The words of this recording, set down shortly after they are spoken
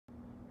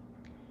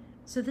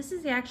So this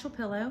is the actual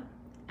pillow.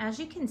 As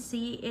you can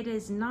see, it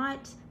is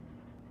not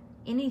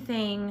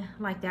anything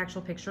like the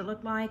actual picture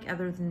looked like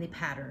other than the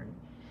pattern.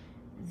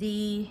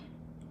 The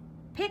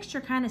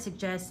picture kind of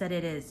suggests that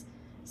it is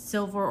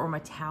silver or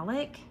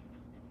metallic,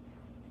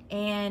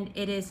 and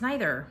it is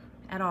neither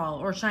at all,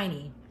 or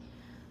shiny.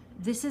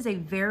 This is a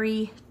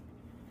very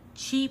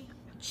cheap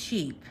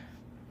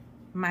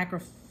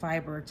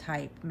microfiber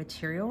type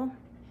material.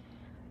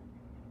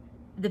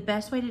 The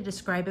best way to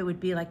describe it would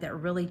be like that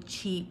really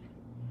cheap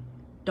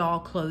doll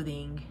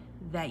clothing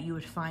that you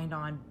would find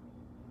on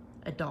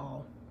a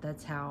doll.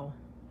 That's how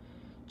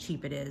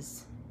cheap it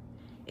is.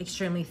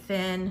 Extremely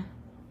thin.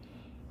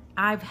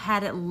 I've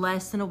had it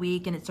less than a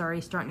week and it's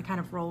already starting to kind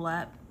of roll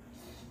up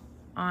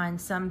on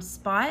some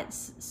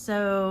spots.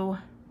 So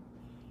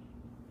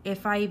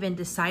if I even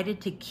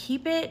decided to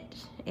keep it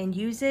and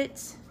use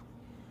it,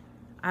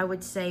 I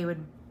would say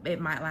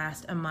it might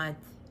last a month,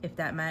 if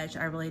that much.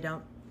 I really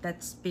don't,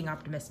 that's being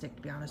optimistic,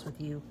 to be honest with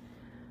you.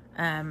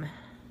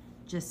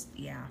 Just,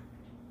 yeah,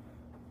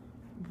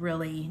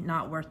 really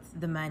not worth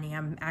the money.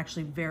 I'm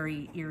actually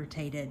very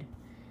irritated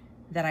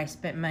that I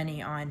spent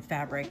money on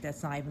fabric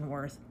that's not even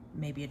worth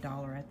maybe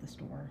 $1 at the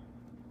store.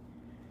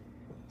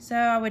 So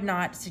I would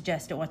not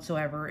suggest it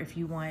whatsoever if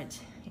you want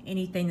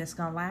anything that's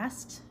gonna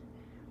last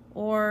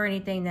or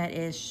anything that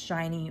is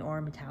shiny or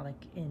metallic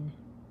in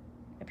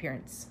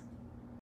appearance.